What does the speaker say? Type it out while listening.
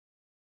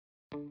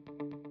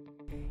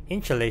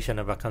Insulation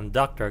of a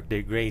conductor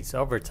degrades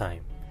over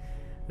time.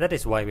 That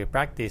is why we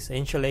practice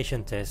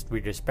insulation tests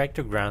with respect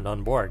to ground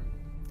on board.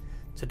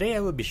 Today I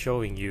will be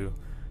showing you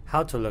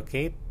how to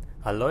locate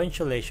a low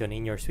insulation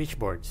in your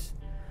switchboards.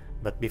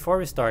 But before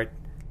we start,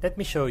 let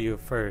me show you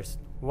first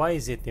why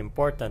is it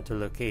important to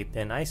locate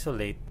and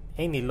isolate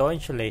any low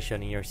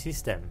insulation in your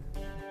system.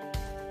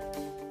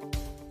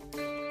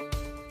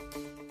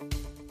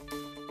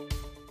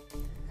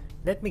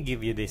 Let me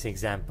give you this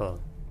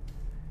example.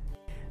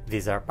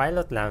 These are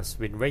pilot lamps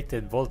with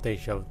rated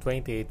voltage of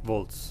 28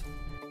 volts.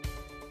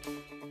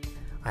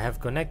 I have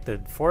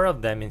connected 4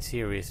 of them in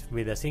series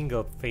with a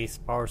single phase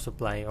power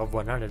supply of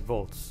 100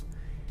 volts.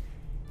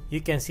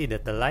 You can see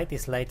that the light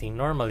is lighting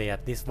normally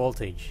at this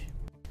voltage.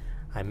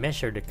 I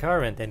measured the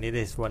current and it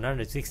is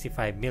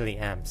 165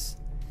 milliamps.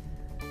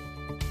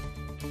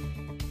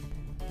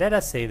 Let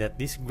us say that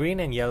this green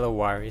and yellow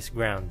wire is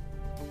ground.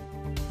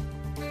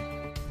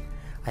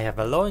 I have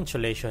a low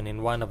insulation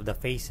in one of the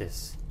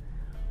phases.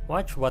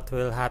 Watch what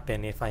will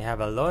happen if I have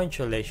a low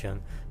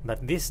insulation,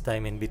 but this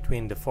time in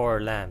between the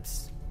 4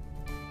 lamps.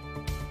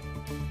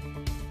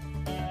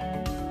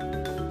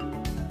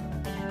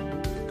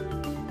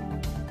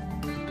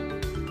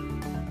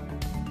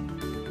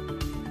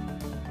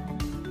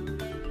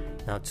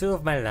 Now 2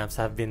 of my lamps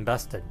have been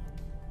busted.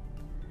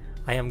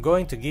 I am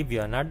going to give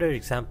you another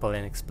example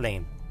and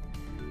explain.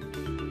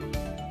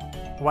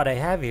 What I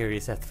have here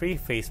is a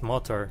 3-phase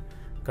motor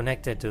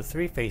connected to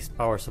 3-phase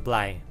power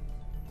supply.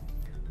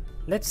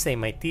 Let's say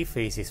my T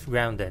phase is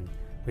grounded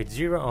with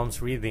 0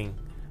 ohms reading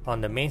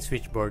on the main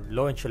switchboard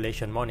low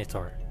insulation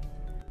monitor,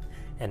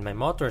 and my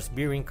motor's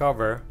bearing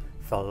cover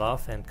fell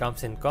off and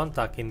comes in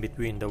contact in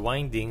between the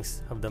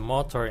windings of the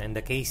motor and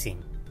the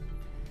casing.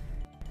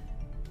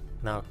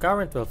 Now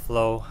current will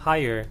flow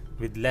higher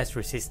with less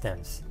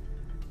resistance.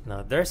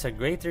 Now there's a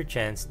greater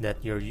chance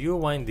that your U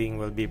winding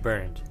will be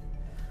burned.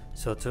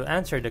 So to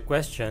answer the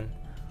question,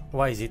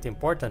 why is it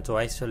important to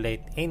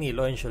isolate any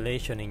low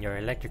insulation in your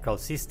electrical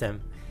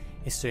system,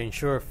 is to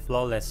ensure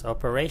flawless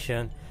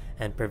operation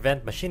and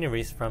prevent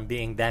machineries from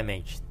being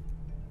damaged.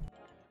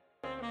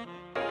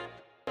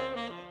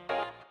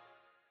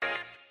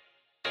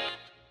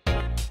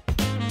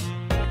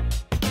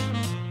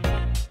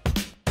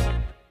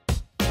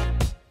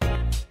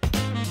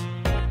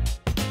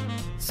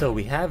 So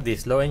we have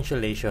this low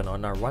insulation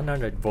on our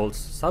 100 volts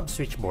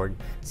sub-switchboard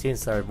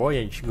since our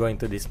voyage going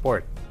to this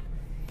port.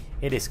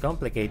 It is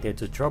complicated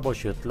to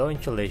troubleshoot low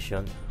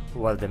insulation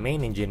while the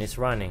main engine is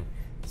running,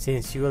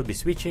 since you will be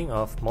switching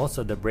off most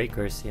of the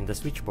breakers in the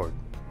switchboard.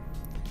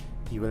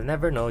 You will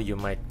never know, you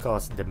might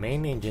cause the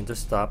main engine to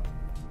stop,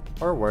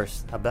 or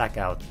worse, a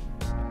blackout.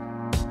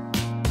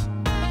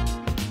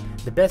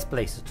 The best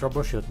place to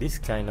troubleshoot this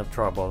kind of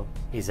trouble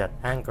is at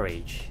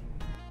anchorage.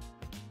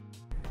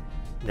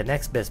 The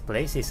next best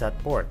place is at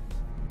port,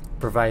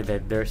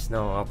 provided there's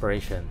no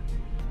operation.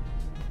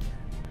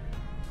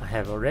 I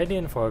have already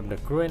informed the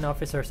crew and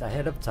officers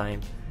ahead of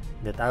time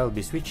that I will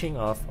be switching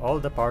off all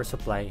the power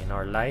supply in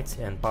our lights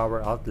and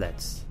power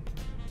outlets.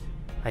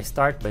 I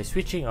start by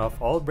switching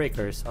off all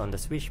breakers on the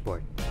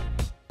switchboard.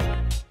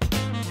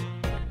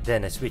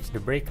 Then I switch the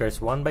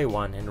breakers one by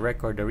one and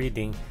record the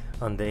reading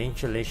on the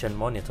insulation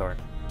monitor.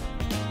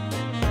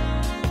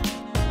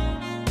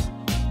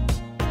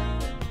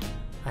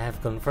 I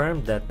have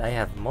confirmed that I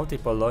have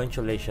multiple low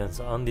insulations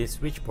on this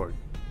switchboard.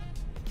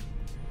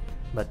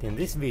 But in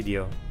this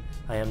video,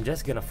 I am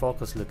just gonna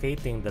focus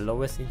locating the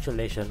lowest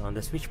insulation on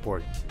the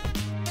switchboard.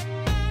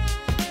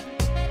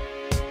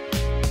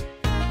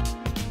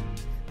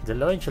 The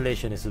low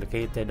insulation is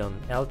located on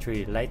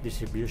L3 light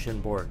distribution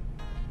board.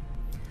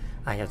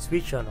 I have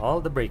switched on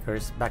all the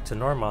breakers back to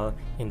normal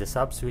in the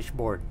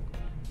sub-switchboard.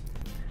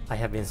 I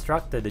have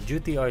instructed the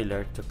duty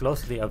oiler to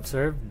closely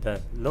observe the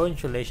low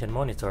insulation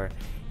monitor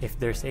if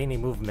there's any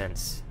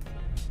movements.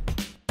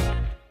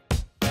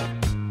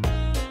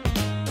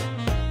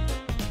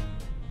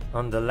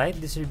 On the light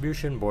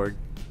distribution board,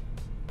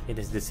 it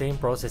is the same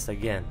process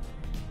again.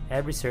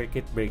 Every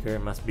circuit breaker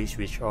must be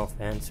switched off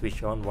and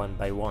switched on one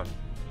by one.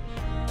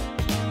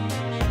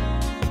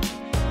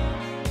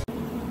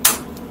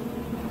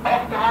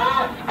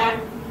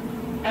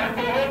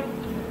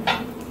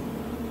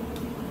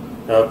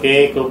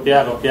 Okay,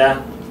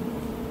 kopya.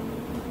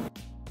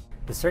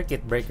 The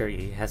circuit breaker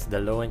E has the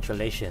low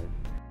insulation.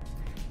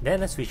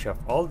 Then I switch off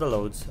all the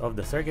loads of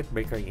the circuit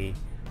breaker E,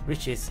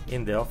 which is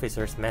in the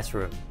officer's mess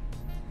room.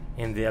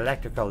 In the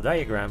electrical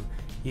diagram,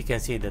 you can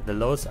see that the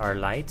loads are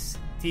lights,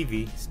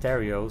 TV,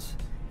 stereos,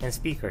 and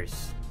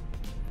speakers.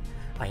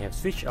 I have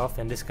switched off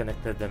and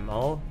disconnected them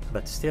all,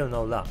 but still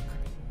no luck.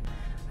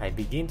 I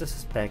begin to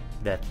suspect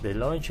that the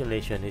low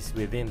insulation is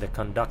within the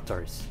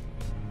conductors.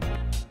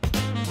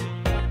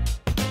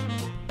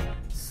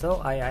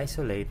 So I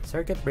isolate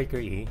circuit breaker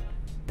E,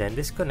 then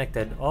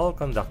disconnected all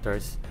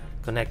conductors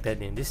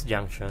connected in this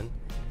junction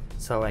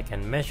so I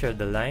can measure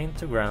the line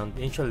to ground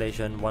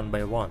insulation one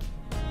by one.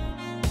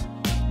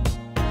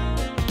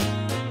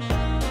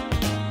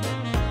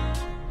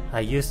 I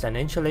used an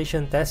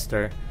insulation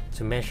tester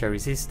to measure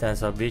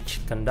resistance of each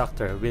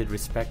conductor with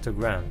respect to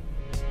ground.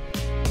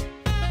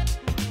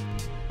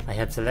 I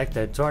have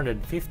selected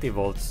 250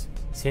 volts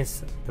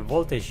since the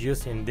voltage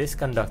used in this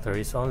conductor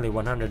is only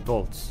 100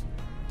 volts.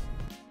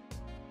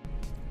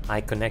 I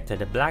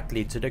connected a black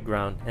lead to the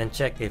ground and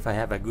checked if I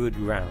have a good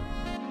ground.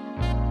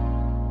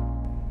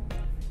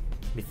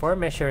 Before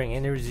measuring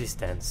any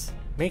resistance,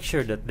 make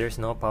sure that there's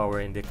no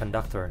power in the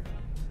conductor.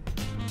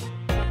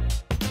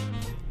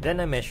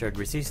 Then I measured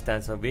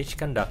resistance of each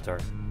conductor.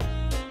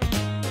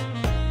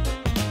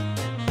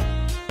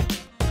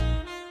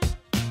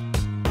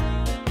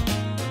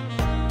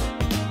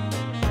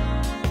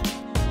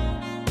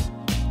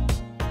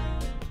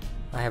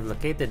 I have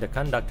located the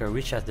conductor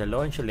which has the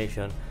low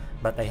insulation,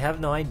 but I have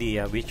no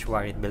idea which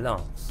wire it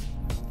belongs.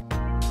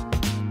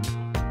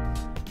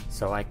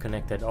 So I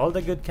connected all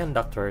the good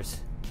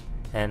conductors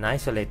and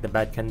isolate the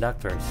bad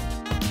conductors.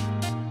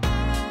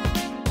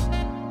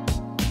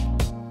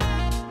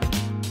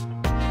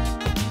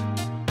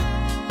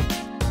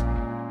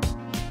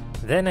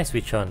 Then I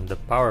switch on the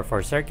power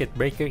for circuit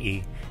breaker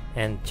E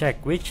and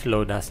check which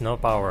load has no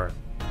power.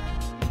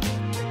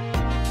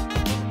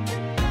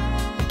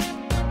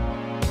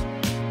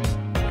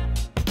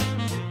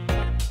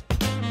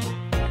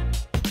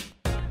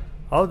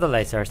 All the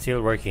lights are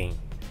still working,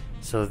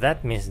 so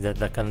that means that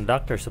the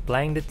conductor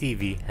supplying the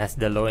TV has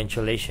the low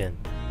insulation.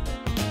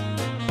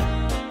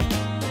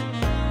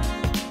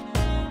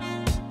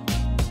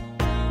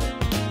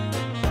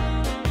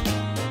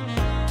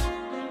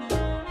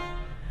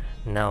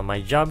 Now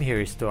my job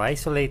here is to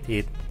isolate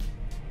it,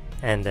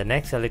 and the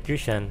next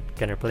electrician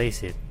can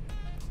replace it.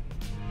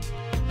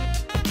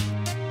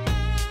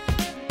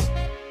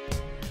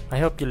 I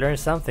hope you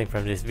learned something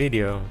from this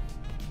video.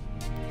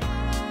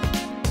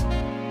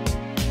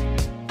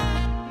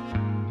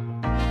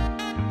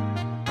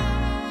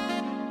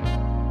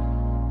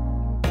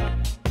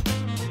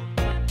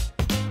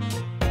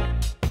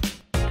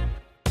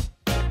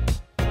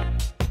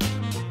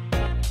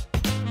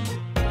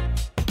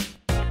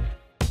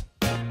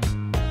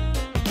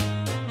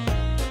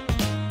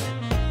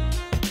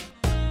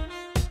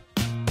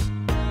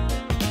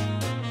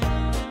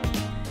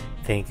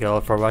 Thank you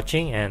all for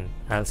watching, and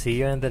I'll see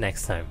you in the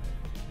next time.